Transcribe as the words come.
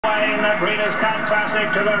Playing the Breeders' Cup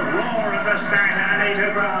Classic to the roar of the Stagnant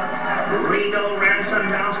crowd. Regal Ransom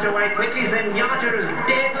bounced away quickly. Zenyatta is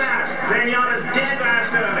dead last. Zenyatta's dead last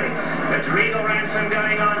early. It's Regal Ransom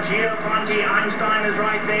going on. Gio Ponti, Einstein is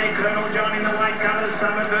right there. Colonel John in the white colours.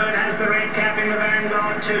 Summerbird has the red cap in the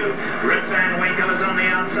vanguard too. Rip Van Winkle is on the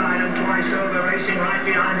outside and Twice Over racing right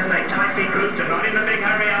behind them. They tightly grouped and not in a big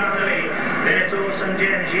hurry out of the lead. Then it's Awesome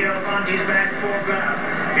Jim. Gio Ponti's back for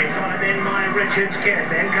Glove. In front of them, My Richard's Kid.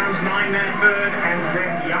 Then comes Mind That Bird, and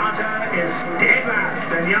Zenyatta is dead last.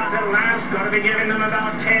 Zenyatta last, got to be giving them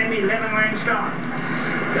about 10, 11 length start.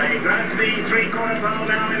 They grab the three-quarter pole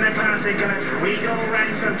now in the Classic, and it's Regal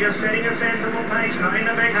Ransom just setting a sensible pace, not in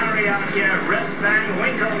a big hurry out here. Rip Van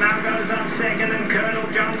Winkle now goes up second, and Colonel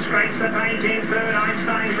John scrapes the paint in third.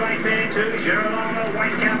 Einstein's right there too. Girolamo,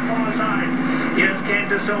 white cap far side. Here's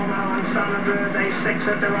Kentosomo and Summerbird. They six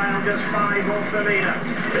at the rail, just 5 off the leader.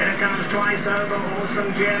 There comes Twice Over,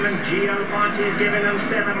 Awesome Jim, and Gio Ponti's giving them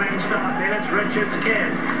 7 length start. Then it's Richard's Kid.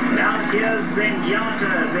 Now here's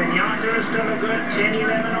Zenyatta. Zenyatta is still a good 10,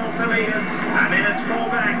 11 off the leader. And then it's full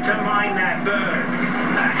back to Mind That Bird.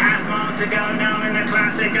 A half mile to go now in the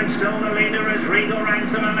Classic, and still the leader is Regal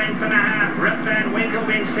Ransom, a length and a half. Rip Van Winkle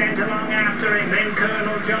being sent along after him. Then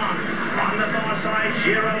Colonel John. On the far side,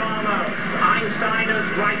 Girolamo. Einstein is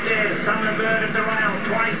right there. Summerbird at the rail.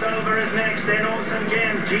 Twice Over is next. Then Awesome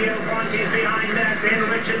Jim. Gio Ponti's behind that. Then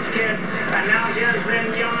Richard's Kid. And now here's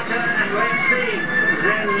Zenyatta. And let's see.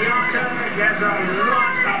 Zenyatta has a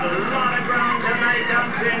lot of ground to make up.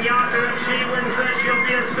 Zenyatta, if she wins this, she'll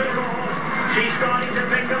be a super horse. She's starting to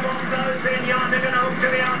pick them off though. Zenyatta going to hook to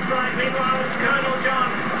the outside. Meanwhile,